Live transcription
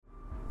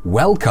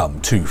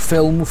Welcome to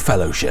Film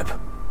Fellowship.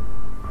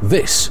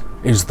 This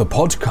is the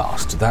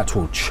podcast that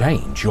will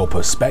change your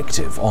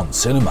perspective on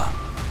cinema.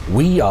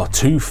 We are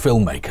two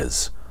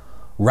filmmakers,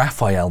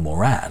 Rafael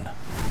Moran,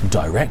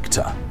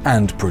 director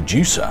and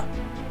producer,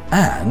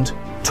 and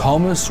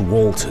Thomas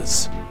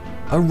Walters,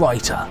 a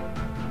writer.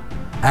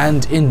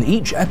 And in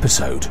each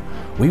episode,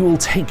 we will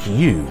take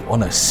you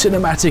on a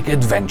cinematic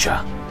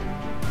adventure.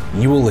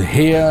 You will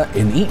hear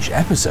in each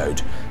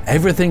episode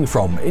everything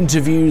from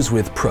interviews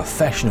with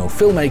professional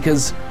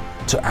filmmakers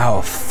to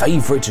our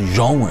favourite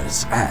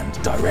genres and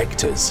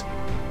directors,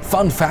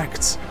 fun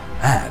facts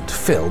and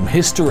film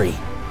history.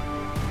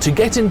 To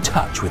get in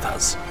touch with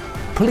us,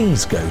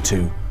 please go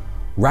to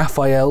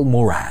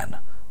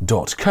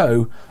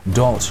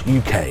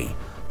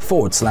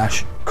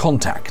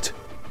rafaelmoran.co.uk/contact.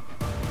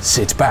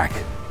 Sit back,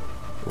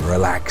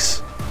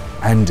 relax,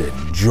 and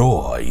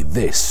enjoy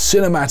this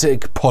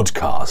cinematic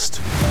podcast.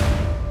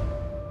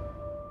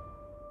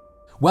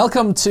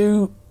 Welcome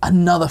to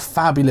another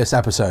fabulous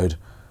episode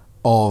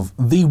of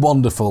the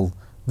wonderful,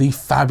 the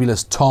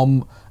fabulous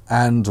Tom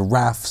and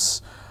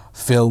Raf's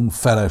Film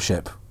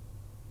Fellowship.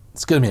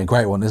 It's going to be a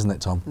great one, isn't it,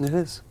 Tom? It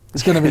is.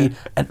 It's going to be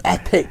an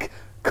epic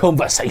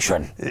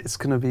conversation. It's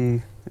going to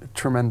be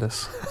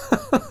tremendous.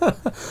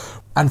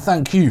 And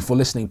thank you for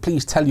listening.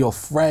 Please tell your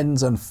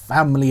friends and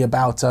family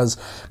about us,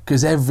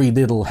 because every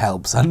little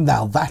helps. And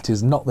now that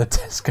is not the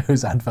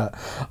Tesco's advert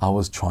I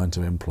was trying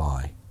to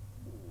imply.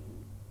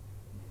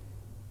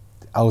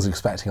 I was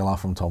expecting a laugh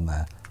from Tom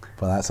there,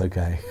 but that's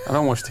okay. I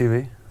don't watch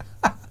TV.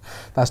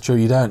 That's true,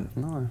 you don't?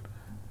 No.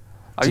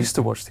 I used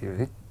to watch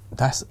TV.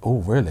 Oh,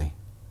 really?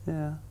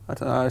 Yeah.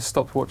 I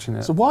stopped watching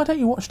it. So why don't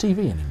you watch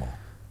TV anymore?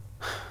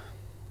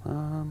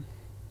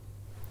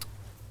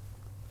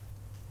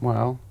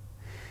 Well...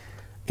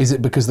 Is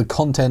it because the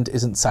content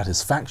isn't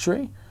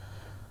satisfactory?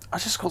 I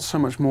just got so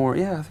much more...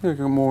 Yeah, I think I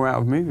got more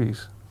out of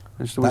movies.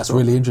 That's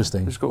really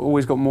interesting. I just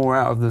always got more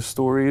out of the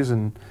stories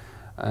and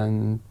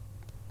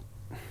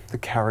the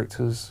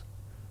characters,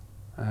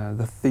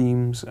 the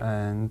themes,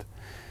 and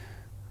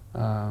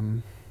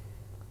the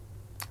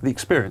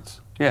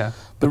experience. Yeah,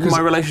 my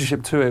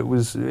relationship to it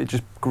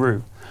just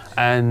grew,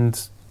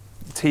 and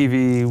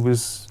TV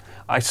was.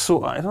 I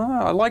don't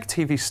know. I like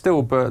TV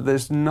still, but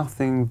there's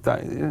nothing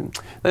that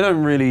they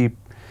don't really.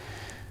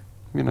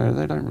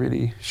 They don't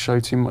really show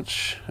too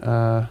much.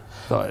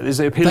 Is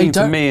it appealing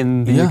to me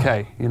in the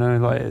UK?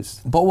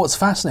 It's. But what's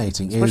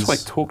fascinating is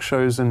like talk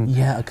shows and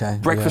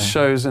breakfast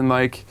shows and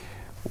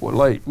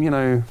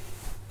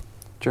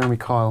Jeremy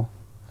Kyle.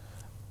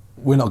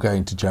 We're not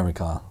going to Jeremy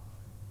Kyle.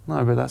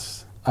 No, but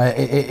that's.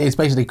 It's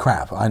basically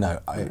crap. I know.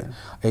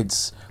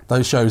 It's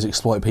those shows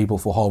exploit people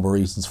for horrible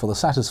reasons for the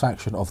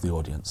satisfaction of the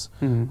audience.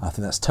 Mm-hmm. I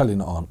think that's totally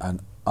not on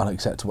and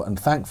unacceptable. And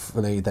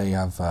thankfully, they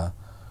have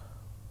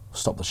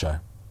stopped the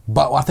show.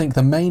 But I think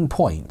the main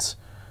point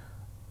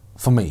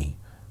for me,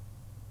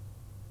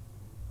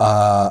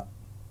 the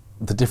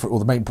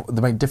main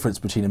difference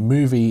between a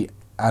movie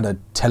and a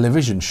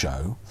television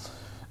show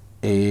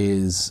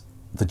is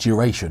the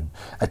duration.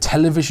 A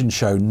television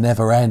show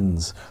never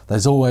ends.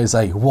 There's always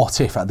a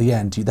what if at the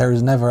end. There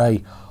is never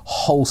a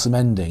wholesome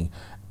ending.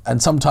 And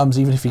sometimes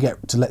even if you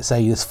get to, let's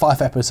say, there's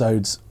 5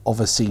 episodes of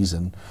a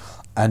season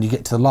and you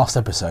get to the last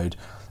episode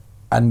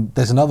and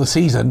there's another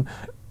season,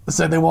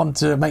 so they want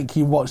to make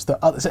you watch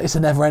the other. So it's a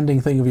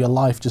never-ending thing of your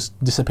life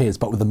just disappears.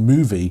 But with a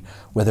movie,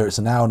 whether it's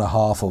an hour and a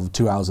half or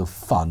 2 hours of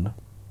fun,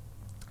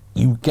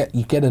 you get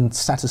a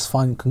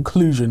satisfying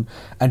conclusion,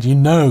 and you're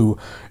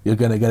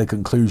going to get a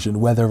conclusion,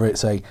 whether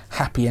it's a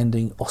happy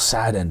ending or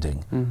sad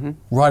ending,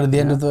 right at the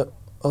end of the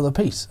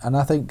piece. And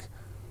I think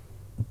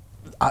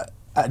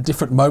at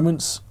different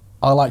moments,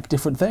 I like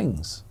different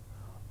things,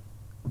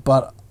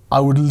 but I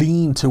would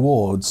lean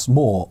towards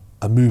more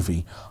a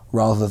movie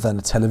rather than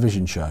a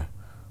television show.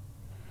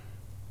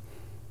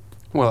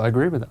 Well, I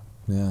agree with that.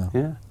 Yeah.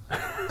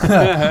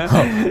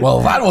 Well,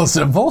 that was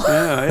simple.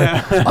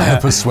 Yeah. I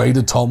have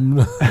persuaded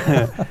Tom.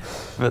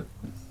 But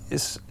I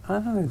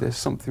don't know, there's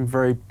something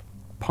very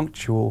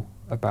punctual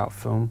about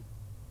film.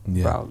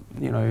 Yeah. About,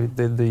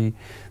 the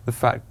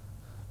fact,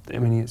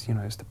 it's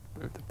the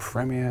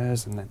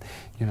premieres and then,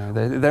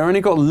 they're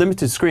only got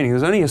limited screening.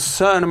 There's only a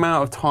certain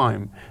amount of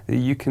time that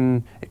you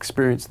can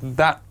experience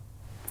that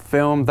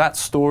film, that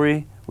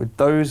story with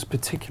those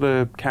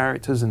particular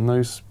characters and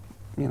those,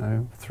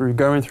 through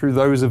going through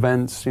those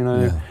events,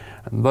 and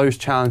those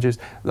challenges.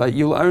 Like,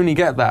 you'll only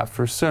get that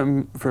for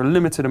a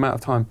limited amount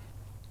of time.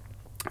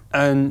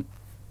 And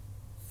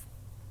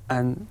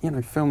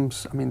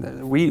films. I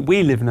mean,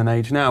 we live in an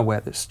age now where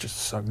there's just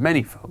so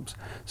many films,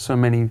 so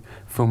many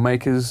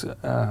filmmakers.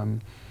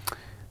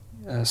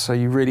 So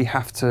you really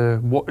have to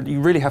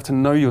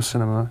know your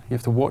cinema. You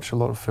have to watch a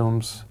lot of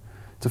films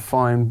to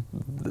find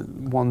the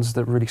ones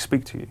that really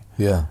speak to you.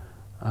 Yeah.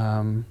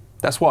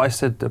 That's what I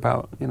said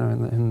about,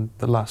 in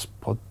the last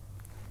pod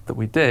that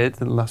we did,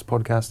 the last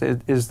podcast,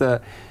 is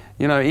that,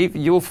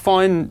 you'll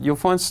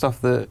find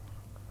stuff that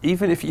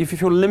even if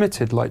you're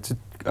limited, like to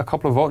a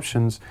couple of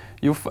options,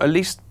 you'll at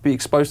least be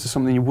exposed to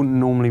something you wouldn't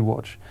normally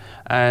watch,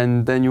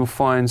 and then you'll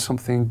find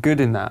something good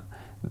in that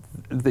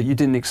you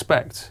didn't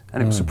expect,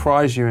 and it will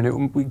surprise you, and it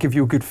will give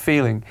you a good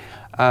feeling.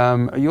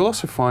 You'll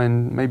also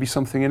find maybe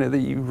something in it that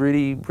you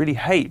really, really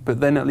hate, but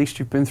then at least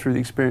you've been through the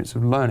experience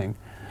of learning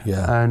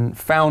and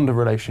found a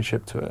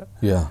relationship to it.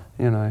 Yeah.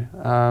 You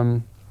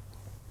know.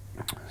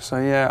 So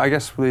yeah, I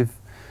guess with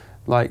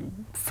like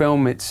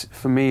film,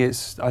 for me,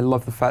 I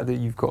love the fact that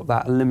you've got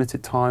that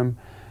limited time.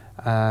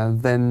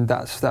 Then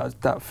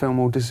that film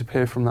will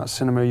disappear from that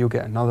cinema. You'll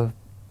get another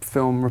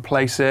film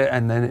replace it,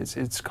 and then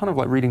it's kind of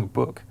like reading a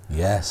book.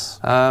 Yes.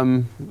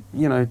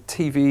 You know,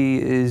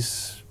 TV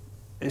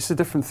it's a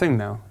different thing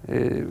now.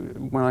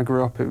 When I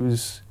grew up, I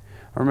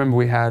remember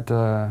we had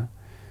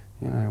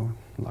you know,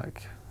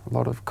 like a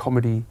lot of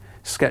comedy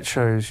sketch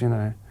shows. You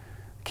know,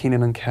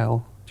 Kenan and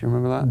Kel. Do you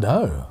remember that?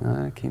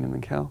 No. Kenan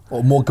and Kel.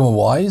 Or Morecambe and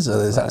Wise?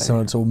 Is that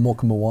similar to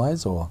Morecambe and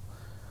Wise, or?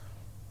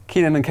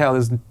 Kenan and Kel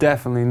is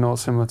definitely not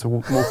similar to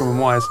Morecambe and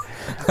Wise.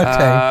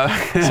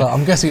 Okay. So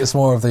I'm guessing it's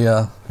more of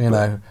the, you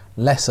know,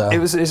 lesser.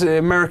 It's an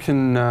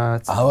American.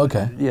 Oh,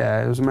 okay.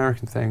 Yeah, it was an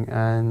American thing,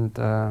 and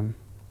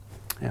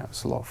yeah, it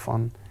was a lot of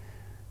fun.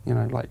 You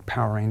know, like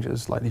Power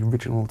Rangers, like the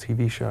original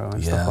TV show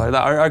and stuff like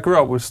that. I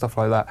grew up with stuff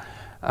like that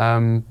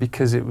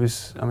because it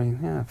was. I mean,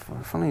 yeah,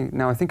 funny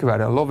now I think about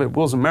it. A lot of it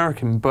was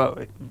American,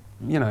 but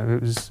you know,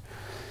 it was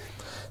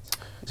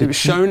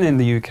shown in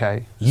the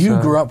UK. You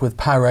grew up with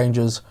Power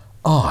Rangers.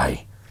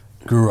 I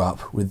grew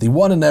up with the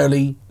one and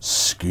only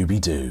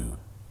Scooby-Doo.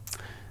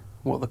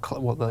 What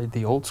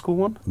the old school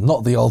one?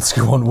 Not the old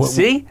school one.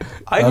 See,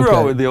 I grew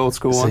up with the old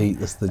school one. See,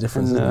 that's the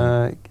difference.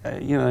 And,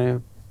 you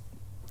know,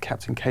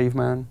 Captain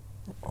Caveman.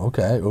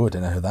 Okay. Oh, I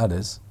don't know who that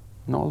is.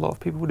 Not a lot of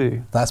people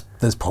do.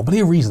 There's probably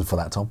a reason for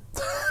that, Tom.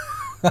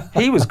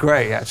 He was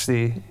great,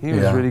 actually. He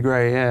was really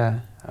great. Yeah.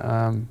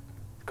 Kind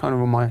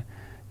of on my,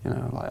 you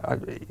know,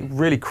 like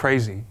really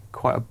crazy,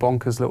 quite a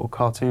bonkers little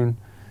cartoon.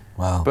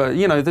 Wow. But,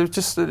 you know, there's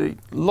just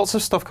lots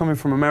of stuff coming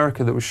from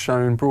America that was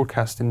shown,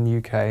 broadcast in the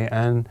UK,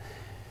 and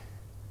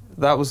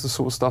that was the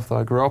sort of stuff that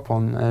I grew up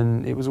on,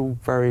 and it was all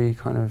very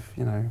kind of,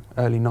 you know,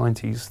 early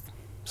 90s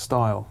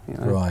style, you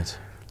know. Right.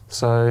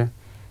 So,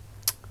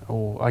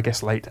 or I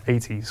guess late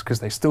 80s, because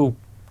they still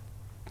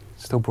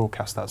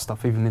broadcast that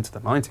stuff even into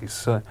the 90s.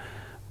 So,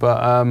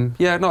 but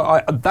yeah,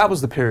 no, that was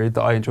the period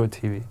that I enjoyed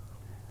TV.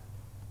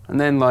 And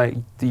then like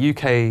the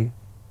UK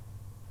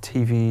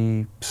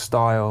TV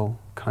style,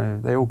 kind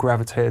of, they all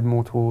gravitated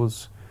more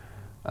towards,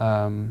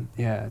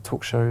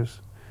 talk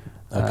shows.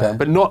 Okay.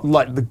 But not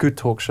like the good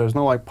talk shows,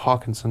 not like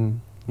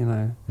Parkinson, you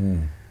know,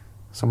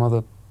 some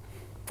other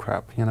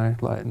crap, you know,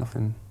 like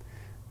nothing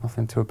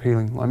too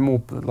appealing. Like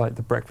more like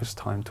the breakfast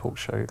time talk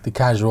show. The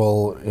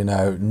casual, you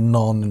know,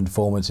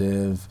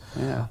 non-informative,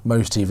 yeah,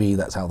 most TV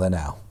that's out there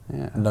now.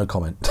 Yeah. No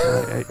comment.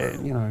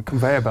 You know,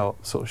 conveyor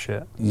belt sort of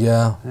shit.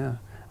 Yeah. Yeah.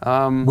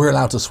 We're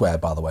allowed to swear,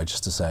 by the way,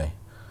 just to say.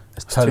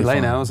 It's totally too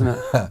late now, isn't it?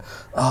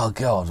 Oh,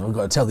 God, we've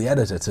got to tell the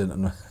editor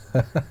to...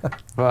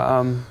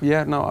 But,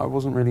 yeah, no, I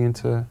wasn't really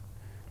into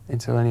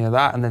any of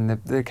that. And then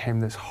there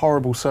came this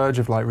horrible surge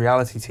of, like,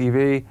 reality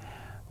TV,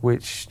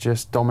 which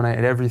just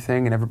dominated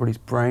everything in everybody's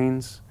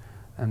brains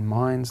and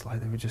minds.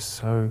 Like, they were just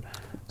so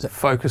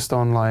focused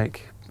on,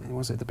 like,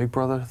 was it the Big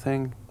Brother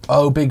thing?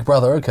 Oh, Big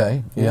Brother,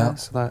 okay. Yeah.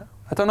 So that,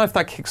 I don't know if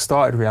that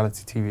kick-started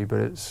reality TV,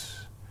 but it's...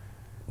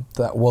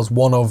 That was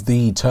one of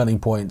the turning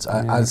points,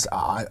 as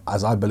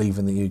I believe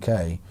in the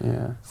UK,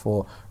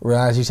 for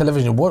reality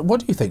television.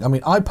 What do you think? I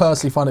mean, I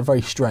personally find it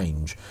very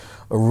strange,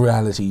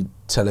 reality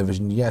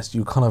television. Yes,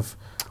 you kind of,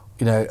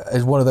 you know,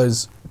 it's one of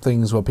those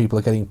things where people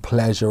are getting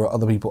pleasure or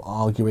other people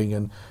arguing,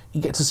 and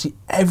you get to see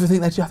everything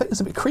they do. I think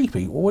it's a bit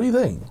creepy. What do you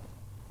think?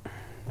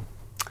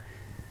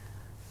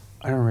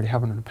 I don't really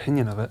have an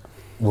opinion of it.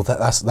 Well,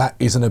 that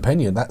is an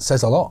opinion. That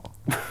says a lot.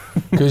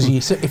 Because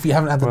if you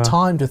haven't had the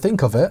time to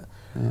think of it,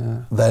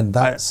 then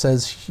that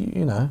says,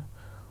 you know,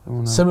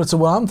 similar to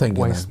what I'm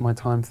thinking. Waste my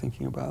time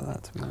thinking about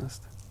that, to be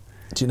honest.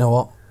 Do you know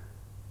what?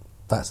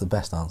 That's the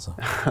best answer.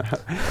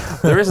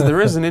 There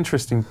is an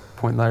interesting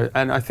point though,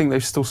 and I think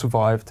they've still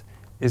survived,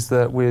 is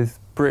that with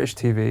British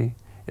TV,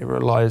 it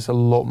relies a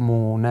lot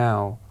more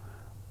now.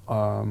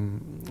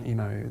 You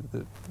know,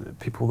 the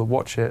people that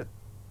watch it,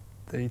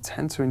 they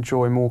tend to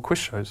enjoy more quiz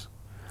shows.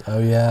 Oh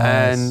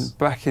yeah. And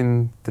back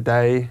in the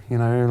day, you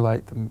know,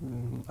 like the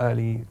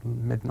early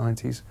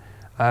mid-90s,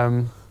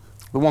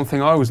 the one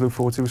thing I always looked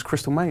forward to was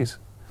Crystal Maze,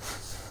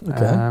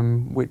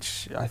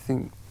 which I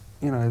think,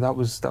 you know, that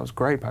was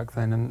great back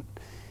then.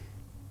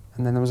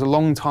 And then there was a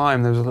long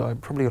time. There was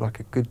probably like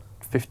a good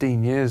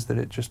 15 years that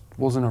it just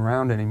wasn't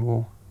around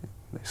anymore.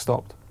 They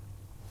stopped,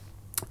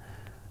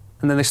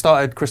 and then they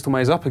started Crystal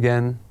Maze up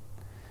again.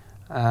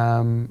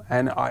 And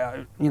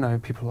I you know,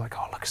 people are like,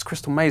 oh, look, it's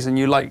Crystal Maze, and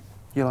you're like,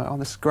 oh,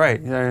 this is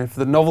great. You know, for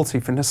the novelty,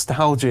 for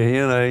nostalgia,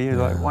 you know, you're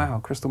like, wow,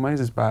 Crystal Maze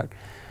is back.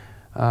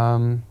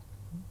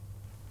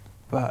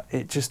 But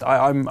it just,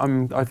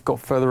 I've got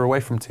further away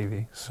from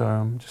TV,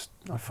 so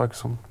I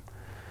focus on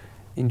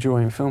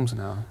enjoying films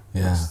now.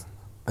 Yeah.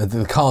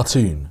 The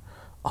cartoon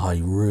I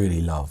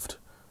really loved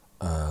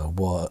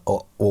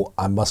or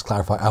I must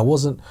clarify,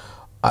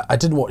 I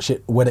didn't watch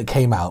it when it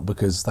came out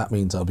because that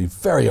means I'll be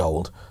very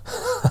old.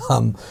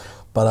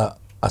 But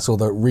I saw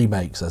the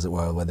remakes, as it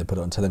were, when they put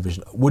it on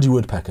television. Woody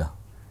Woodpecker.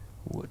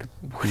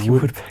 Woody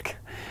Woodpecker.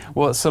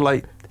 Well, so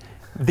like,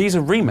 these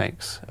are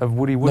remakes of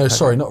Woody Woodpecker? No,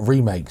 sorry, not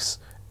remakes.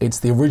 It's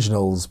the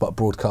originals, but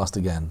broadcast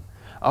again.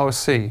 Oh, I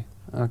see.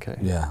 Okay.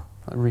 Yeah.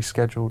 Like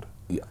rescheduled.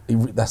 Yeah,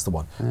 that's the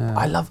one. Yeah.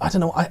 I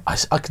don't know,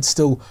 I could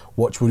still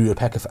watch Woody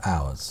Woodpecker for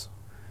hours.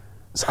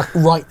 So,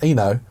 right, you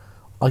know,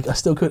 I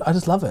still could. I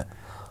just love it.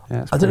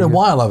 Yeah, I don't know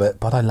why I love it,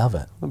 but I love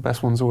it. The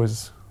best ones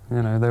always,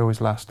 you know, they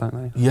always last, don't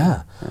they?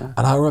 Yeah.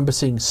 And I remember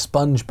seeing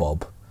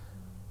SpongeBob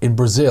in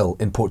Brazil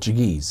in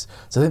Portuguese.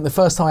 So I think the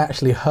first time I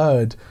actually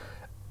heard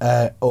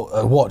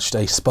or watched a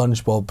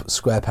SpongeBob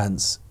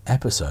SquarePants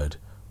episode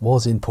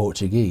was in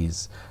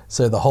Portuguese.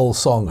 So the whole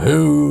song,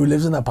 "Who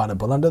lives in that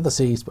pineapple under the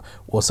sea,"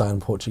 was sung in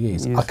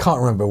Portuguese. Yes. I can't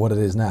remember what it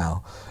is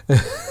now.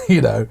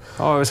 You know.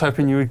 Oh, I was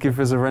hoping you would give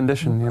us a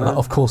rendition, you know?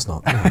 Of course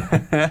not.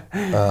 No.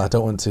 I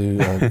don't want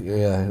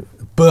to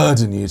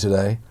burden you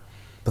today.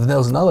 But then there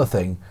was another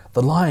thing,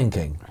 The Lion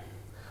King.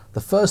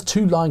 The first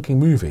 2 Lion King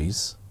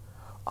movies,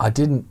 I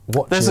didn't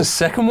watch. There's a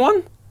second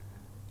one?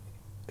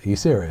 Are you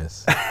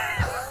serious?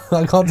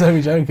 I can't tell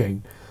you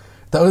joking.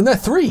 There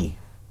 3.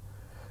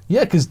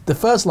 Yeah, because the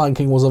first Lion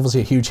King was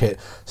obviously a huge hit.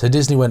 So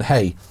Disney went,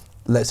 hey,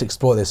 let's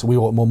explore this. We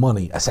want more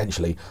money,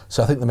 essentially.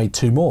 So I think they made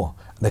 2 more.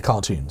 And they're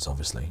cartoons,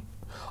 obviously.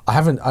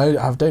 I don't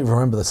even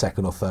remember the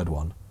second or third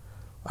one.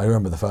 I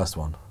remember the first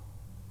one.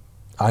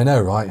 I know,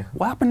 right?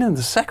 What happened in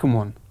the second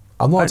one?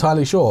 I'm not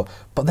entirely sure.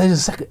 But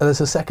there's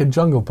a second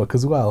Jungle Book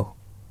as well.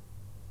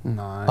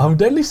 No. I'm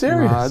deadly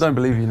serious. No, I don't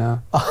believe you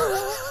now.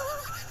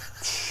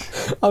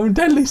 I'm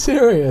deadly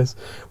serious.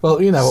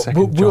 Well, you know,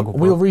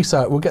 we'll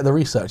research. We'll get the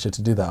researcher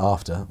to do that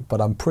after.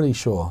 But I'm pretty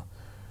sure,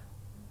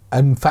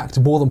 in fact,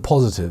 more than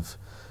positive,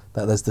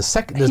 that there's the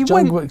second. There's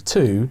Jungle Book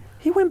 2.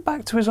 He went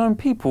back to his own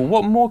people.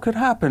 What more could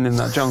happen in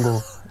that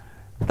jungle?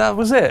 That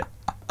was it.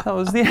 That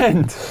was the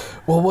end.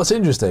 Well, what's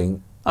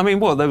interesting? I mean,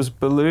 there was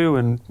Baloo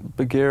and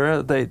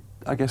Bagheera.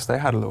 I guess they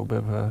had a little bit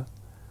of a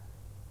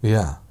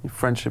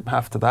friendship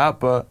after that,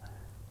 but.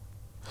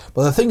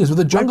 But the thing is, with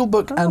the Jungle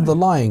Book and the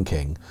Lion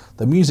King,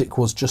 the music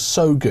was just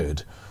so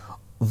good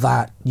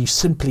that you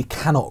simply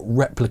cannot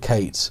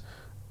replicate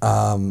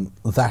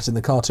that in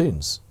the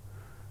cartoons.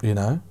 You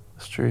know?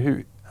 That's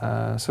true.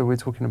 So we're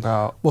talking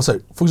about... Well, so,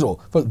 for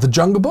example, the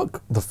Jungle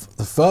Book, the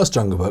first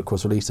Jungle Book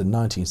was released in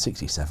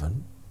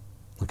 1967.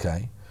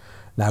 Okay.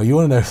 Now, you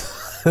want to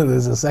know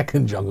there's a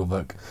second Jungle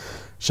Book.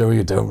 Showing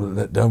you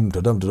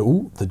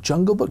the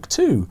Jungle Book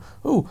 2.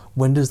 Oh,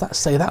 when does that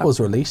say that was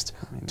released?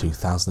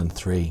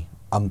 2003.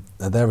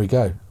 There we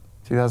go.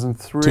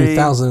 2003.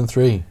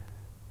 2003.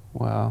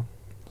 Wow.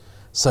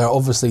 So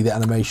obviously the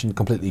animation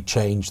completely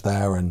changed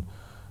there and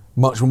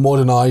much more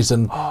modernised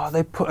and... Oh,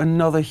 they put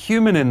another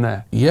human in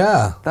there.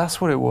 Yeah.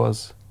 That's what it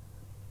was.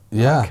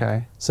 Yeah.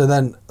 Okay. So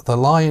then The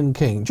Lion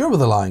King. Do you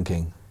remember The Lion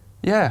King?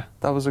 Yeah,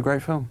 that was a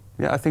great film.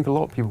 Yeah, I think a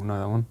lot of people know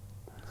that one.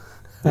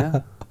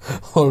 Yeah.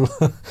 Well,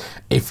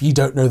 if you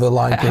don't know The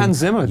Lion King... Hans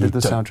Zimmer did the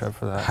soundtrack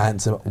for that.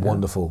 Hans Zimmer,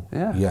 wonderful.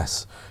 Yeah.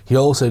 Yes. He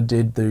also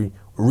did the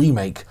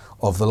remake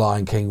of The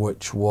Lion King,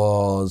 which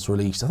was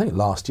released, I think,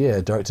 last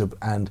year, directed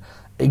and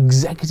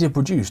executive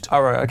produced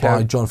by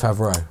Jon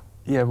Favreau.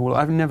 Yeah, well,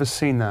 I've never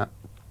seen that.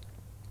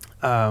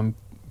 I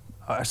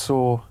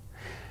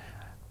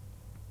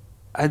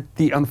had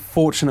the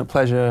unfortunate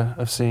pleasure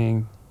of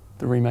seeing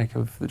the remake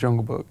of The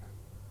Jungle Book.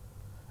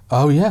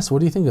 Oh, yes. What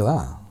do you think of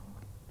that?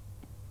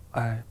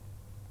 I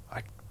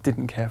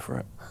didn't care for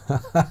it.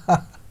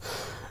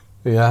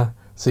 Yeah.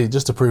 See,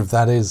 just to prove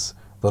that is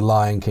The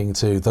Lion King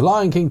 2. The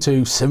Lion King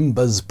 2,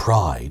 Simba's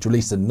Pride,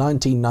 released in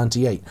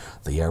 1998,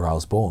 the year I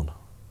was born.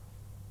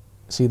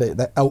 See,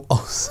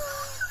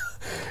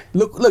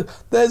 look,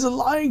 there's a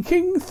Lion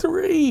King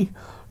 3.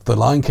 The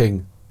Lion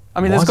King.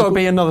 I mean, there's got to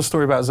be another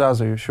story about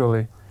Zazu,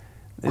 surely.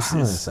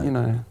 It's you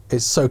know.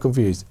 It's so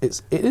confused.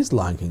 It is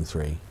Lion King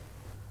 3.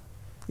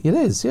 It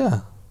is,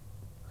 yeah.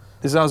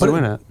 Is Zazu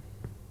in it?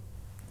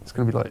 It's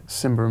going to be like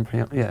Simba and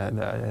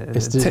Pumbaa.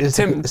 It's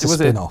a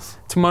spin-off.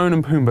 Timon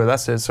and Pumbaa,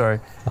 that's it, sorry.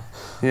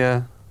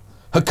 Yeah.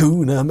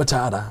 Hakuna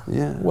Matata.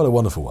 Yeah. What a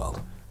wonderful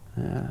world.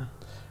 Yeah.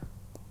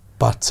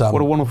 But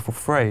what a wonderful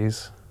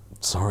phrase.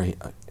 Sorry.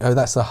 Oh,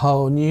 that's a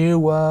whole new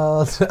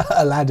world.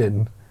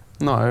 Aladdin.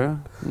 No,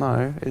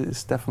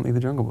 it's definitely The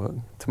Jungle Book.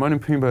 Timon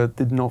and Pumbaa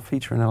did not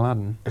feature in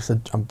Aladdin.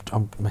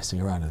 I'm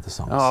messing around with the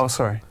songs. Oh,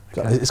 sorry.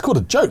 Okay. It's called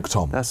a joke,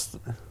 Tom.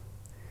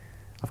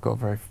 I've got a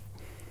very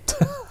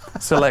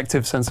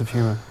selective sense of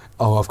humour.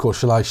 Oh, of course.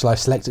 Shall I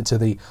select it to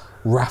the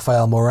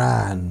Raphael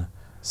Moran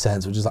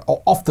sense, which is like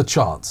off the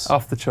charts?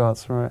 Off the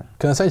charts, right.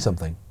 Can I say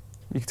something?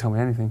 You can tell me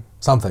anything.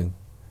 Something.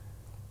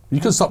 You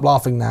can stop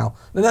laughing now.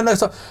 No,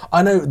 stop.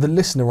 I know the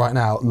listener right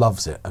now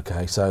loves it,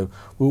 okay? So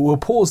we'll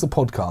pause the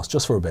podcast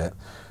just for a bit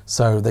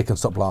so they can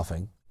stop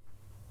laughing.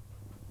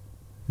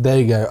 There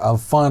you go.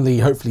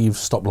 Hopefully you've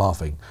stopped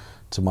laughing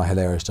to my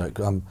hilarious joke.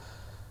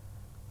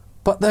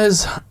 But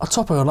there's a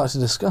topic I'd like to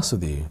discuss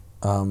with you.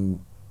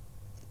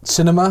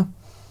 cinema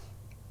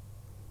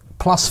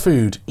plus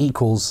food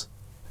equals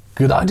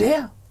good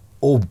idea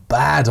or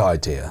bad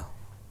idea?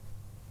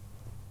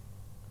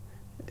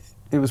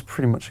 It was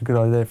pretty much a good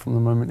idea from the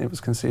moment it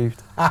was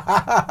conceived.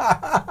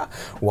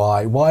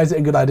 Why? Why is it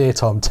a good idea,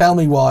 Tom? Tell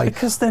me why.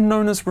 Because they're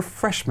known as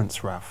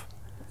refreshments, Ralph.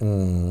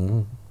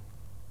 Mm.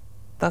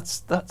 That's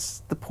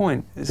the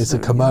point. It's a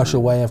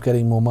commercial way of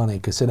getting more money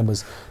because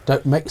cinemas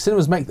make,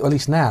 at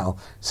least now,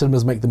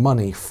 cinemas make the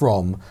money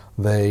from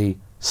the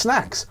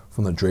snacks,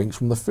 from the drinks,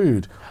 from the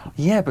food.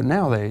 Yeah, but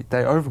now they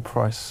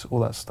overprice all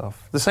that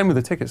stuff. The same with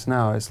the tickets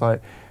now. It's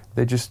like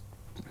they just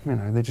want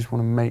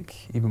to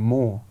make even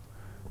more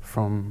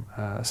from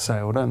a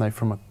sale, don't they,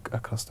 from a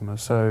customer?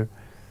 So,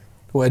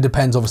 well, it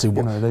depends obviously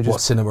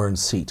what cinema and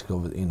seat,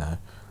 you know.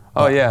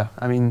 Oh yeah,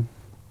 I mean,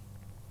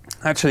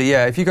 actually,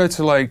 yeah. If you go to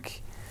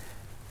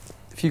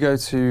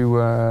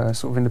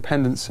sort of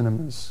independent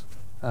cinemas,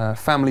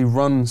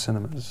 family-run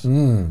cinemas,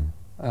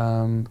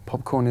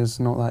 popcorn is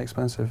not that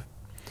expensive.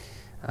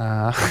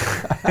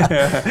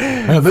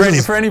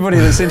 For anybody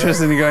that's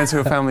interested in going to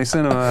a family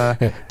cinema,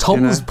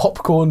 Tom's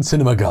Popcorn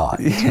Cinema Guide.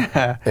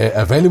 Yeah,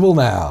 available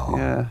now.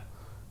 Yeah.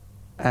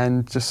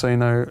 And just so you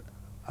know,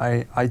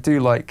 I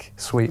do like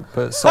sweet,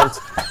 but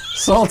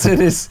salted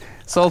is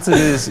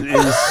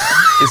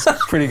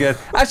pretty good.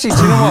 Actually,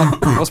 do you know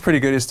what? What's pretty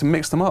good is to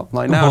mix them up.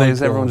 Like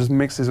nowadays, everyone just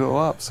mixes it all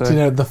up. So do you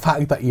know, the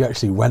fact that you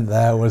actually went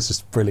there was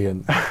just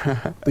brilliant.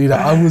 You know,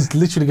 I was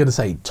literally going to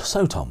say,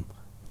 so Tom,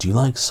 do you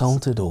like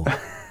salted or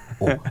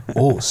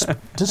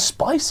just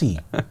spicy?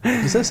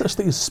 Is there such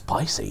thing as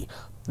spicy?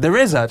 There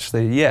is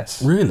actually,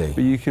 yes. Really?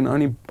 But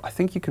I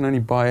think you can only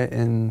buy it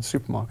in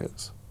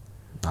supermarkets.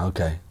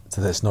 Okay,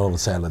 so that's not on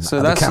sale at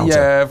the counter.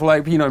 Yeah,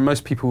 like, you know,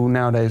 most people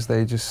nowadays,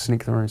 they just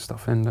sneak their own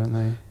stuff in, don't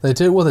they? They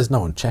do. Well, there's no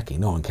one checking.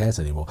 No one cares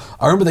anymore.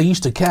 I remember they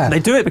used to care. They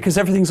do it because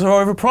everything's so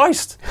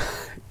overpriced.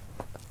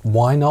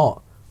 Why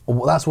not?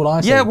 Well, that's what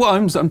I say. Yeah, well,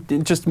 I'm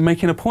just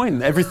making a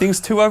point.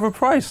 Everything's too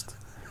overpriced.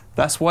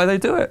 That's why they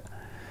do it.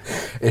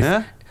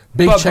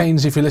 Big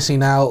chains, if you're listening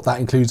now, that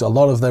includes a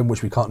lot of them,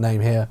 which we can't name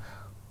here.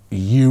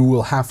 You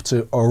will have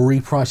to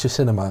reprice your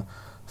cinema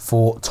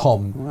for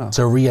Tom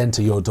to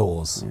re-enter your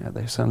doors. Yeah,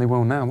 they certainly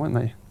will now, won't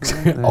they?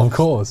 Yeah, of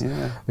course.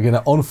 Yeah. They're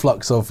going to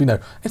influx of, you know.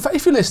 In fact,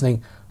 if you're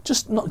listening,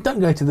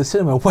 don't go to the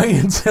cinema. Wait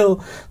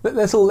until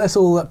let's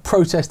all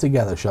protest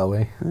together, shall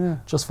we? Yeah.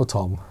 Just for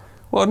Tom.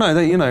 Well, no,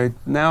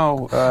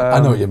 now. I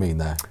know what you mean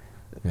there.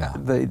 Yeah.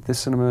 The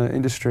cinema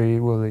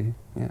industry,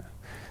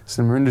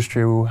 cinema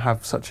industry will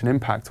have such an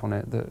impact on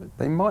it that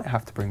they might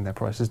have to bring their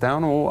prices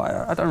down, or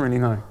I don't really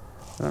know.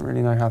 I don't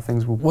really know how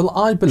things will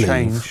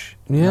change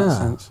in that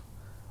sense.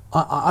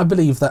 I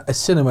believe that a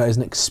cinema is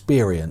an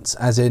experience,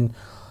 as in,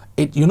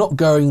 you're not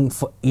going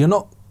to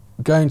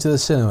the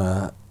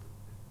cinema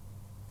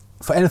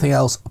for anything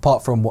else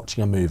apart from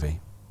watching a movie,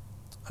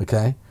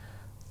 okay?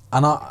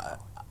 And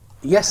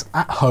yes,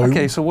 at home.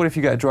 Okay, so what if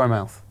you get a dry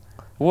mouth?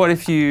 What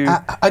if you?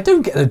 I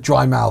don't get a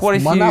dry mouth.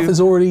 My mouth is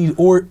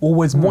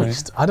always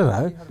moist. I don't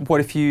know.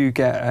 What if you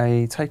get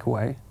a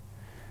takeaway,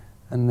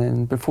 and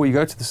then before you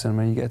go to the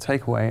cinema, you get a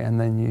takeaway, and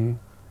then you.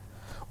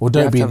 Well,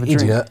 don't be an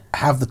idiot.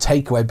 Have the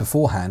takeaway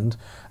beforehand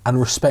and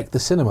respect the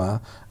cinema,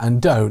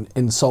 and don't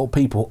insult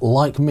people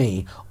like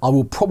me. I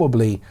will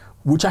probably,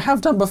 which I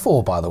have done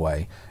before, by the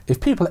way. If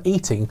people are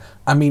eating,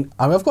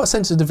 I've got a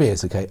sensitive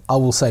ears, okay? I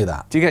will say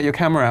that. Do you get your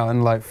camera out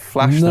and like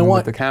flash them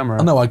with the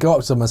camera? No, I go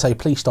up to them and say,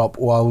 please stop,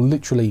 or I'll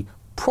literally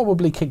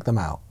probably kick them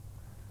out.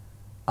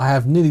 I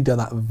have nearly done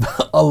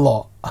that a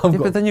lot.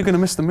 But then you're going to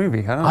miss the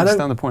movie. I don't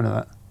understand the point of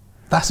that.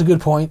 That's a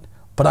good point,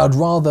 but I'd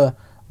rather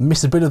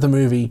miss a bit of the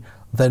movie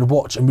than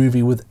watch a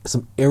movie with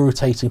some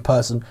irritating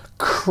person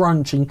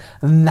crunching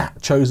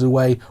nachos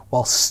away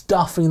while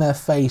stuffing their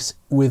face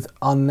with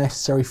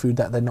unnecessary food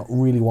that they're not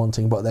really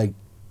wanting, but they're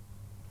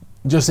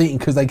just eating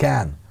because they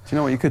can. Do you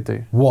know what you could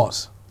do?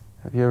 What?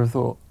 Have you ever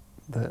thought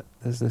that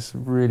there's this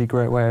really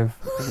great way of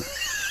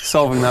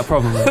solving that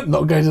problem?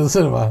 Not going to the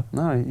cinema?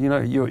 No,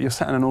 you're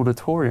sat in an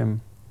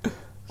auditorium. So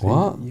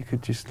what? You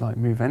could just like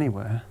move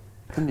anywhere.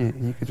 Couldn't you?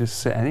 You could just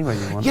sit anywhere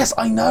you want. Yes,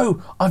 I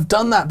know. I've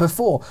done that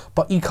before,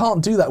 but you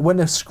can't do that when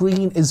a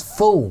screen is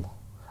full.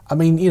 I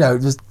mean,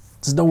 there's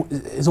no.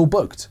 It's all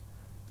booked.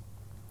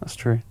 That's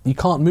true. You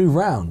can't move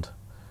round.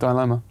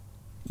 Dilemma.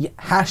 Yeah,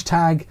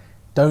 hashtag,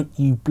 don't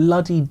you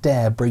bloody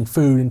dare bring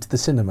food into the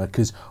cinema,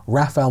 because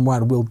Raphael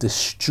Moran will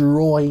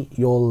destroy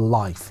your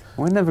life.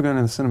 We're never going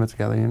to the cinema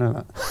together. You know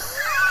that.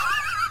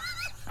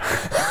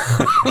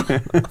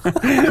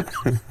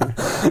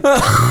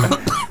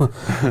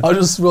 I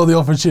just spoiled the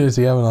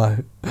opportunity,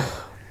 haven't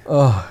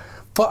I?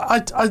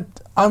 But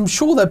I'm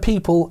sure there are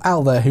people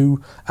out there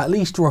who at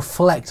least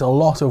reflect a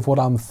lot of what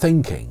I'm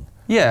thinking.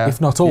 Yeah. If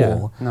not all.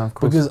 Yeah. No, of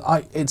course. Because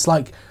it's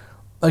like,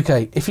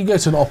 okay, if you go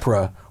to an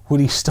opera,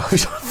 will you stuff your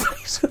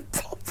face with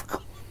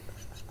popcorn?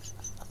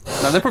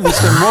 No, they probably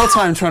spend more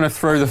time trying to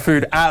throw the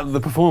food at the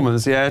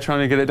performers, trying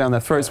to get it down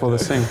their throats while they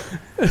sing.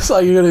 It's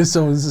like you're going to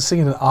someone's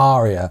singing an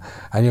aria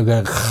and you're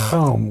going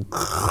khum,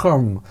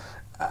 khum,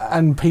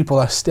 and people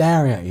are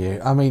staring at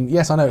you. I mean,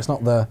 yes, I know it's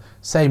not the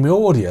same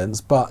audience,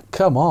 but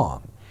come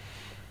on.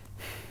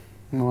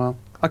 Well,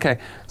 okay.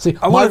 See,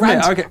 I my will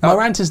admit, rant, my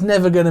rant is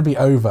never going to be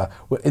over.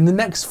 In the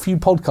next few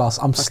podcasts,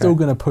 I'm still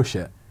going to push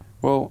it.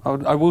 Well,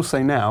 I will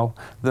say now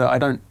that I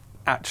don't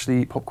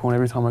actually eat popcorn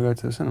every time I go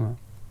to the cinema.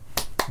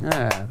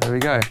 Yeah, there we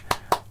go.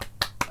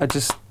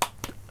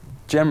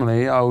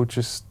 Generally, I'll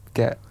just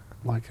get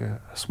like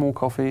a small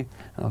coffee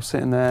and I'll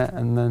sit in there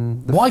and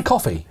then... Why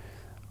coffee?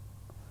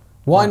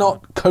 Why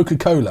not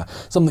Coca-Cola?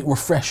 Something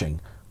refreshing.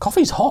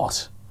 Coffee's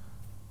hot.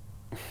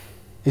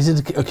 Is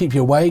it to keep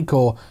you awake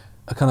or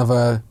a kind of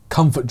a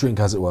comfort drink,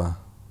 as it were?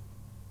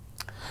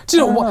 Do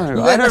you know what?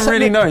 I don't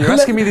really know. You're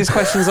asking me these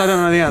questions I don't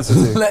know the answer to.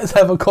 Let's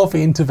have a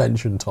coffee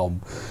intervention,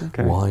 Tom.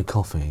 Okay. Why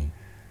coffee?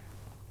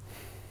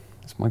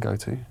 That's my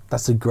go-to.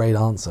 That's a great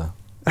answer.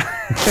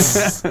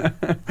 Is it?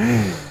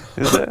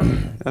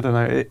 I don't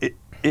know.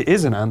 It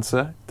is an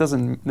answer. It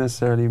doesn't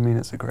necessarily mean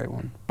it's a great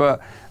one.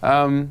 But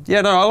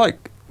yeah, no, I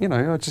like,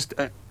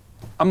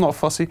 I'm not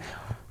fussy.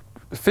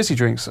 Fizzy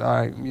drinks,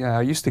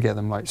 I used to get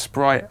them like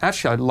Sprite.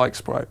 Actually, I like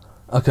Sprite.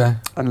 Okay.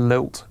 And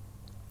Lilt.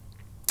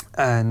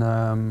 And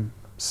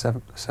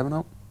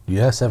 7-Up.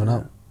 Yeah,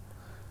 7-Up.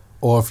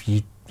 Or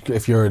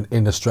if you're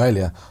in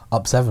Australia,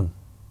 Up 7.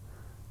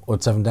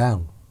 Or 7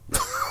 Down.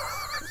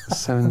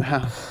 7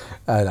 Down.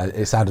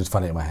 It sounded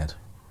funny in my head.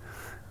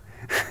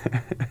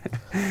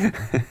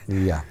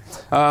 Yeah.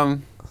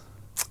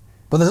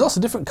 But there's lots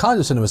of different kinds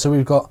of cinema. So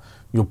we've got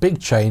your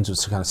big chains,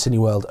 which are kind of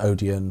Cineworld,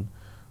 Odeon,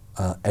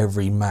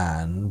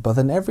 Everyman, but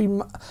then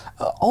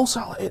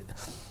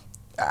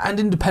and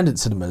independent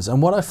cinemas.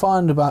 And what I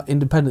find about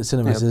independent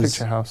cinemas is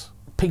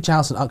Picture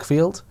House in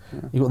Uckfield. Yeah.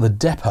 You've got the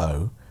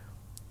Depot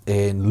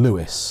in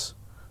Lewis.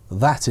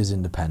 That is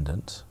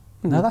independent.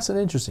 Now that's an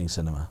interesting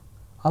cinema.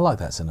 I like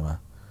that cinema.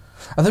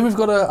 And then we've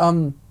got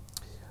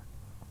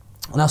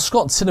now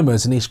Scott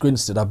Cinemas in East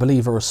Grinstead, I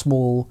believe, are a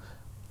small...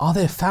 Are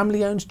they a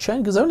family-owned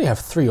chain? Because they only have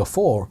 3 or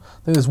 4.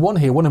 I think there's one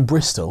here, one in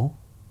Bristol.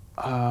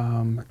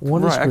 One in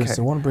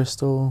Bristol, one in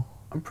Bristol.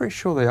 I'm pretty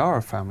sure they are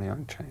a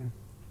family-owned chain.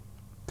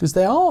 Because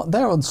they're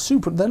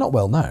not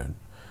well known,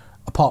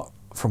 apart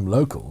from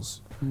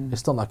locals.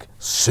 It's not like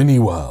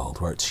Cineworld,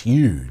 where it's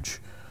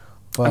huge.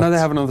 But I know they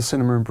have another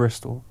cinema in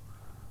Bristol.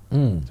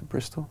 Is it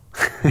Bristol?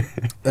 Yeah,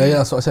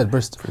 that's what I said,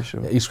 Bristol. Pretty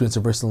sure. Yeah, East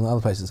Grinstead, Bristol and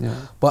other places. Yeah.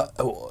 But,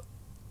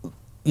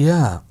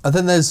 yeah. And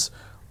then there's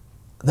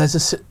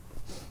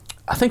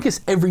I think it's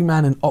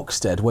Everyman in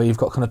Oxted, where you've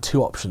got kind of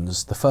 2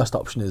 options. The first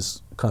option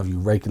is kind of your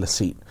regular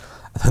seat,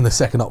 and then the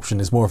second option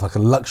is more of like a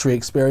luxury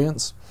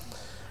experience.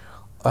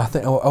 I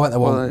think I went there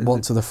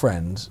once with a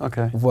friend.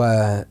 Okay.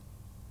 Where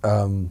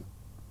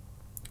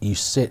you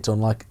sit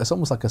on it's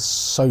almost like a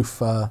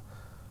sofa,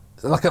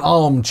 like an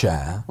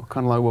armchair. Well,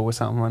 kind of like what we're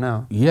sat on right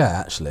now. Yeah,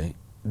 actually.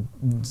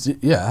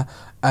 Yeah,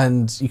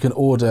 and you can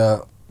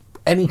order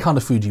any kind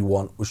of food you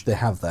want, which they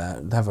have there.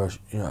 They have a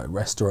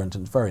restaurant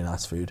and very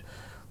nice food.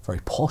 Very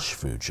posh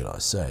food, should I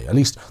say. At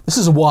least, this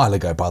is a while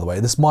ago, by the way.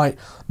 This might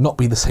not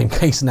be the same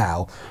case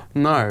now.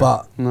 No.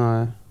 But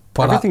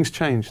everything's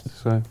changed,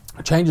 so...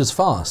 It changes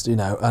fast,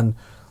 and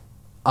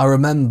I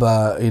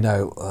remember,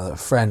 a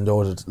friend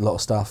ordered a lot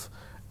of stuff,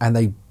 and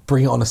they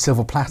bring it on a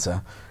silver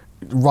platter.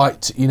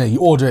 Right, you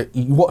order it,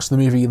 you watch the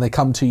movie, and they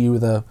come to you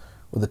with a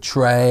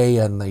tray,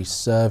 and they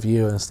serve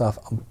you and stuff.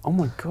 Oh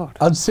my God.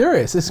 I'm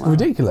serious. It's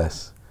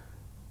ridiculous.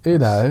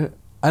 And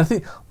I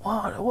think,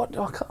 what?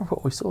 I can't remember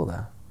what we saw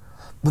there.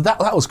 But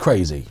that was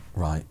crazy,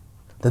 right?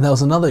 Then there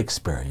was another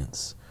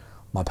experience.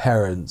 My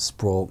parents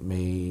brought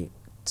me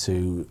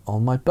to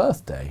on my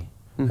birthday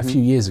a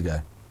few years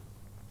ago.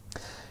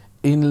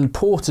 In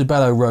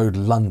Portobello Road,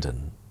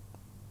 London,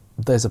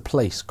 there's a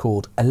place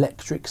called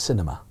Electric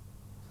Cinema.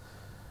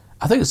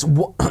 I think it's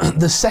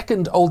the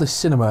second oldest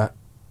cinema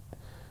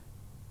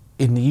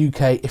in the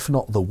UK, if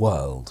not the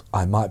world.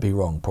 I might be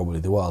wrong, probably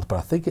the world, but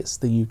I think it's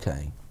the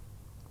UK.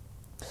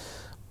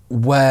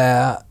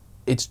 Where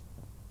it's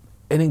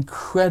an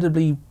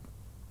incredibly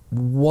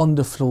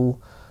wonderful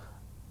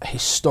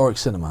historic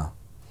cinema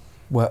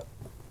where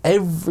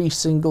every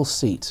single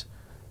seat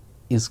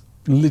is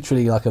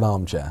literally like an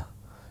armchair,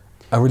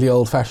 a really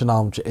old-fashioned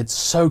armchair. It's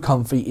so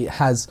comfy. It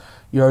has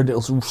your own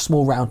little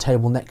small round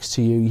table next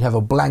to you. You have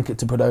a blanket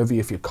to put over you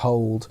if you're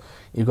cold.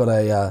 You've got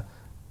a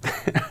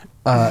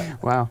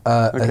wow.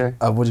 Okay.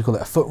 What do you call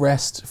it? A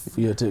footrest for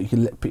you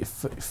can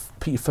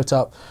put your foot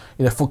up.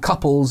 For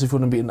couples, if you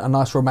want to be in a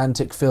nice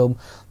romantic film,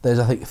 there's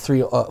I think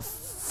 3 or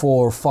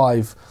 4 or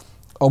 5,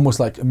 almost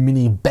like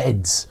mini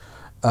beds,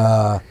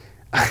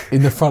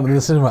 in the front of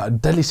the cinema.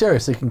 Deadly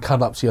serious. You can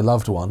cuddle up to your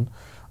loved one.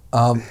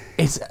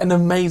 It's an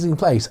amazing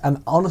place,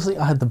 and honestly,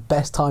 I had the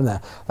best time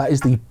there. That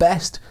is the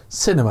best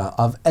cinema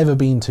I've ever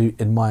been to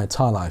in my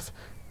entire life.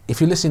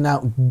 If you're listening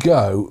now,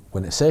 go,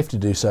 when it's safe to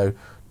do so,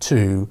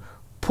 to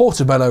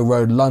Portobello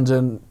Road,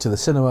 London, to the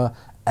cinema,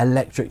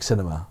 Electric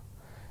Cinema.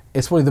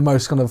 It's probably the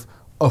most kind of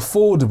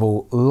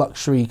affordable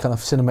luxury kind of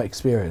cinema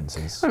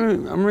experiences.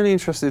 I'm really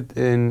interested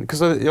in,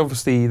 because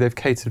obviously they've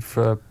catered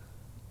for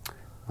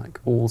like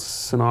all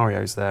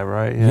scenarios there,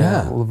 right?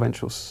 Yeah. All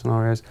eventual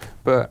scenarios.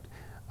 But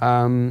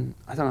I don't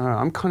know,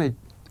 I'm kind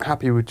of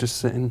happy with just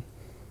sitting,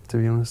 to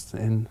be honest,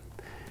 in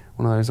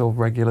one of those old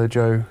regular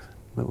Joe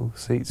little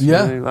seats.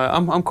 Yeah. You know? Like,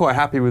 I'm quite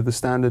happy with the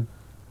standard.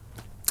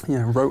 You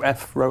know, row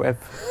F.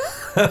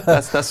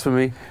 That's for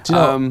me. Do you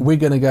know we're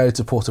going to go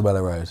to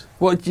Portobello Road?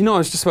 Well, you know, I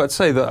was just about to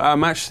say that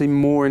I'm actually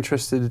more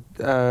interested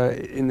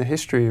in the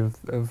history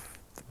of the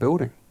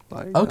building.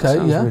 Like, Okay, that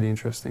sounds yeah. really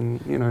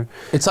interesting. You know,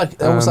 It's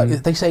like almost like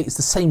they say it's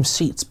the same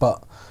seats,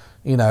 but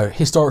you know,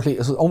 historically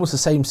it's almost the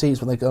same seats,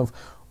 but they kind of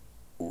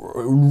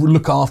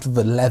look after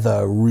the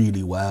leather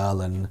really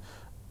well, and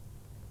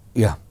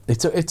yeah,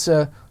 it's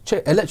a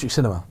Electric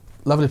Cinema,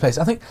 lovely place.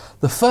 I think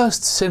the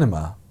first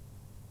cinema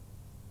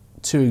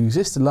to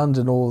exist in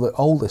London, or the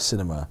oldest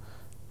cinema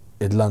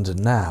in London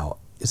now,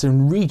 is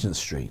in Regent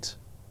Street,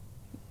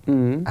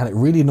 and it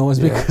really annoys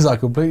me because I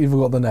completely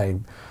forgot the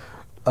name.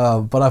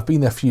 But I've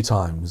been there a few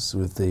times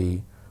with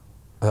the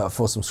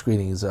for some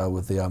screenings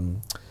with the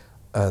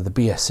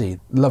BSC.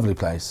 Lovely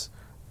place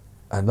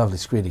and lovely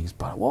screenings.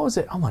 But what was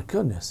it? Oh my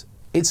goodness!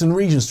 It's in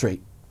Regent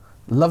Street.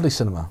 Lovely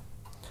cinema,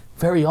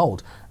 very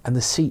old, and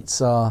the seats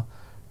are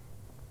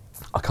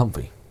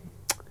comfy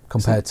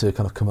compared to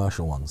kind of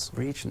commercial ones.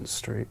 Regent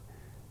Street.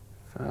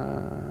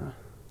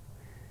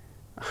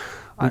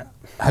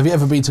 Have you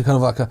ever been to kind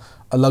of like a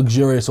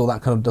luxurious, or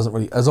that kind of doesn't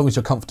really? As long as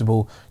you're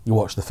comfortable, you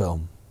watch the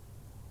film.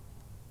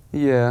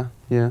 Yeah.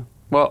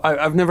 Well,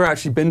 I've never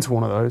actually been to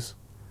one of those.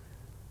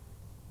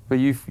 But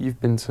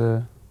you've been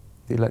to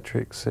the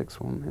Electric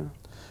Six one, yeah?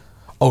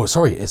 Oh,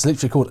 sorry, it's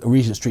literally called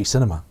Regent Street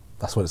Cinema.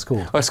 That's what it's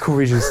called. Oh, it's called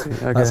Regent Street.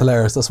 Okay. That's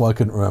hilarious. That's why I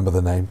couldn't remember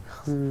the name.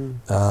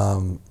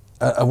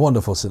 A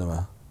wonderful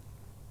cinema.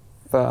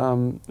 But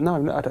no,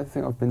 I don't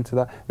think I've been to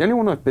that. The only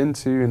one I've been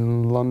to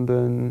in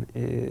London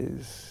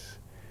is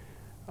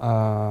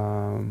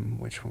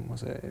which one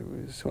was it? It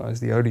was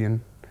the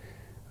Odeon,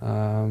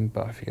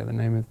 but I forget the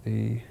name of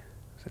the.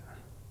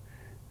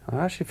 I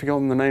actually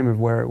forgotten the name of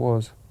where it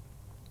was.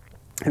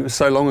 It was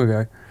so long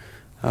ago.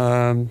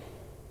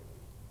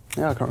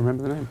 Yeah, I can't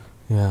remember the name.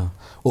 Yeah.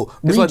 Well,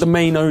 it's like the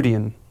main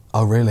Odeon.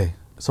 Oh, really?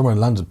 Somewhere in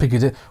London,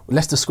 Piccadilly,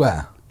 Leicester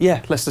Square.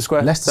 Yeah, Leicester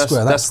Square. Leicester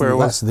Square. That's where it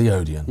was. That's the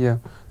Odeon. Yeah.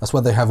 That's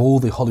where they have all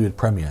the Hollywood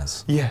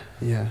premieres. Yeah.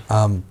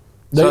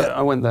 So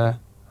I went there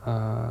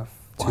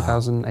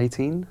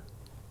 2018.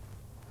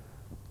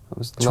 That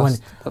was the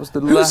last. That was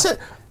the last.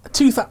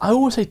 Who said? I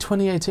always say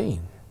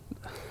 2018.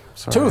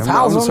 Sorry,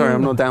 2000. I'm sorry,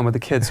 I'm not down with the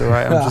kids. All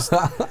right, I'm just,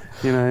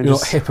 you know. You're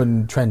not hip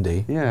and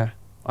trendy. Yeah,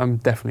 I'm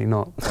definitely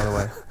not. By the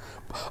way.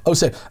 Oh,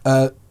 so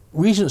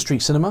Regent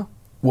Street Cinema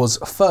was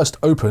first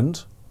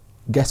opened.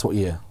 Guess what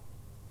year?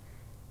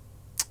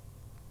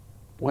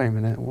 Wait a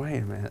minute.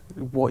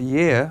 What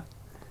year?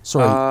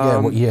 Sorry, yeah,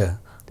 what year?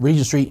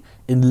 Regent Street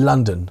in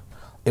London.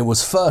 It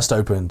was first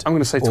opened. I'm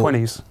going to say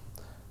 20s.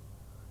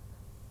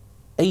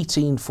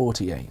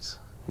 1848.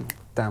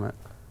 Damn it.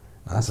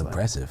 That's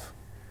impressive.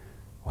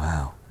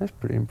 Wow. That's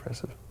pretty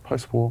impressive.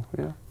 Post-war,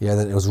 yeah. Yeah,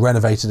 then it was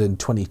renovated in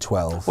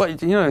 2012. Well,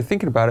 you know,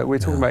 thinking about it, we're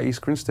talking about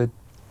East Grinstead.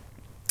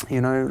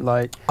 You know,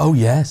 like... Oh,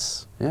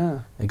 yes.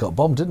 Yeah. It got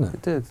bombed, didn't it?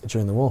 It did.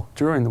 During the war.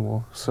 During the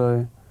war.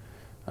 So,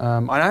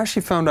 I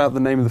actually found out the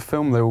name of the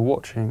film they were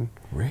watching.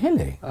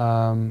 Really?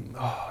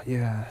 Oh,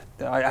 yeah.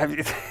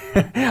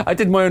 I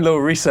did my own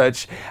little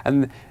research,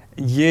 and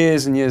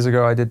years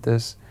ago I did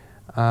this.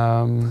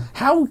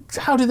 How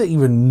did they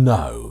even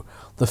know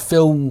the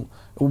film?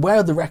 Where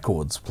are the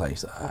records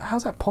placed?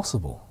 How's that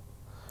possible?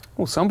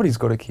 Well, somebody's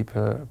got to keep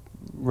a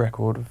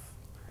record of,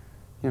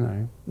 you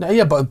know. No,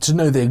 yeah, but to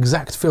know the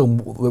exact film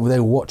that they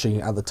were watching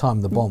at the time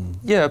of the bomb.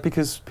 Yeah,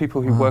 because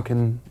people who work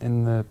in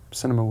the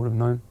cinema would have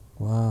known.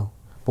 Wow.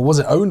 But was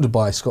it owned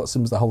by Scott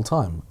Sims the whole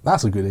time?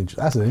 That's an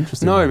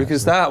interesting. No, one,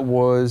 because actually. that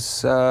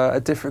was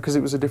because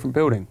it was a different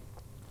building.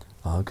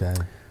 Okay.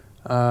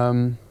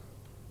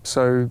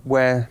 So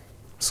where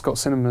Scott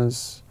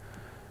Cinemas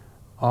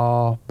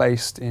are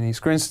based in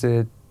East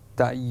Grinstead,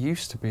 that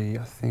used to be,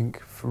 I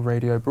think, for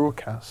radio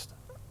broadcast.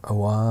 Oh,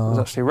 wow. It was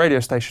actually a radio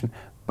station,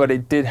 but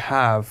it did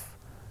have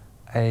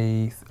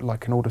an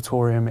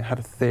auditorium. It had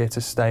a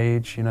theatre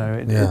stage. You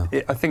know,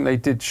 I think they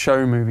did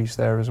show movies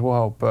there as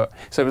well. But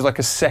so it was like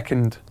a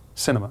second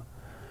cinema,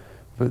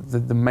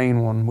 but the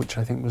main one, which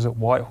I think was at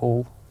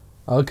Whitehall.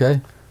 Okay.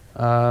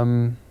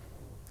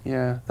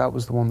 Yeah, that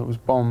was the one that was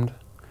bombed.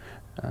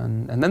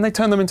 And then they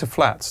turned them into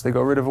flats. They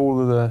got rid of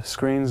all of the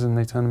screens and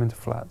they turned them into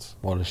flats.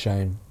 What a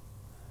shame.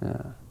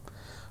 Yeah.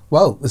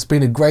 Well, it's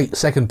been a great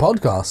second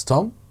podcast,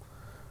 Tom.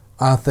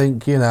 I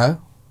think, you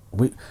know,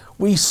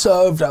 we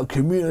served our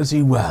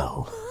community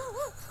well.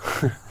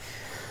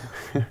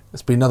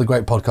 It's been another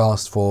great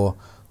podcast for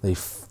the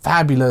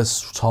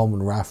fabulous Tom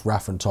and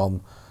Raph and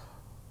Tom.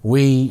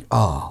 We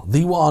are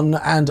the one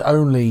and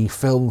only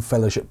Film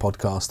Fellowship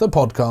Podcast, the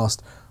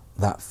podcast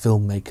that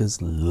filmmakers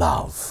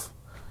love.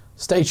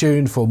 Stay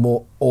tuned for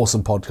more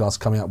awesome podcasts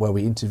coming up where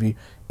we interview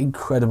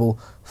incredible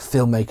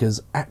filmmakers,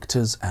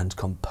 actors and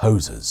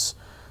composers.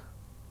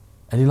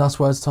 Any last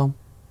words, Tom?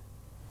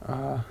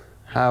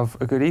 Have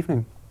a good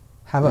evening.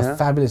 Have a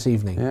fabulous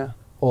evening. Yeah.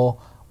 Or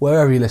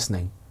wherever you're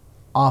listening.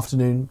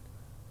 Afternoon,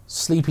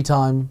 sleepy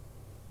time,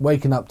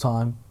 waking up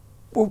time,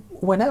 or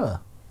whenever,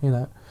 you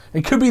know.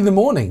 It could be the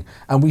morning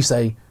and we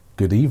say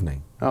good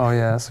evening. Oh,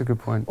 yeah, that's a good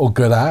point. Or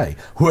good day,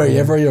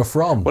 wherever you're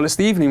from. Well, it's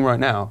the evening right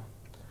now.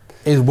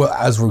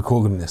 As we're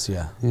recording this,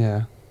 yeah.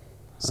 Yeah.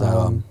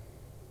 So,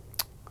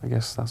 I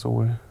guess that's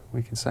all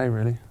we can say,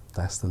 really.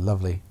 that's the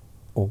lovely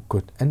or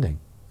good ending,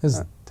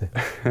 isn't it?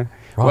 Right.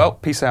 Well,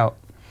 peace out.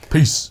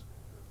 Peace.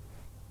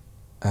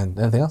 And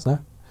anything else? No?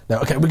 No,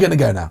 okay, we're going to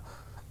go now.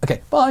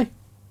 Okay, bye.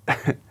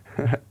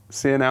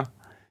 See you now.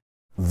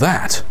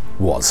 That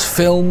was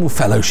Film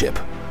Fellowship,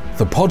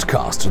 the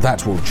podcast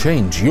that will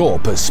change your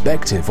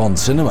perspective on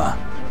cinema.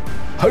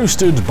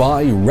 Hosted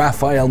by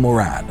Raphael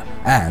Moran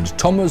and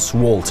Thomas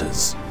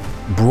Walters.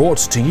 Brought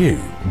to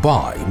you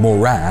by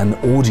Moran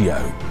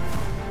Audio.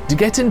 To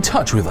get in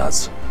touch with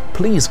us,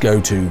 please go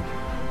to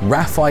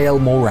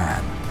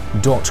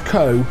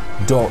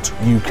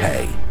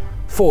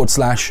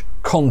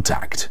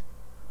raphaelmoran.co.uk/contact.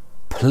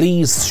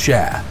 Please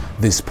share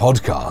this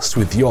podcast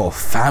with your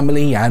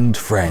family and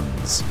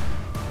friends.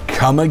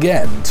 Come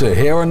again to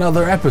hear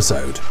another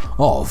episode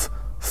of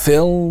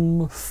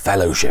Film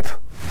Fellowship.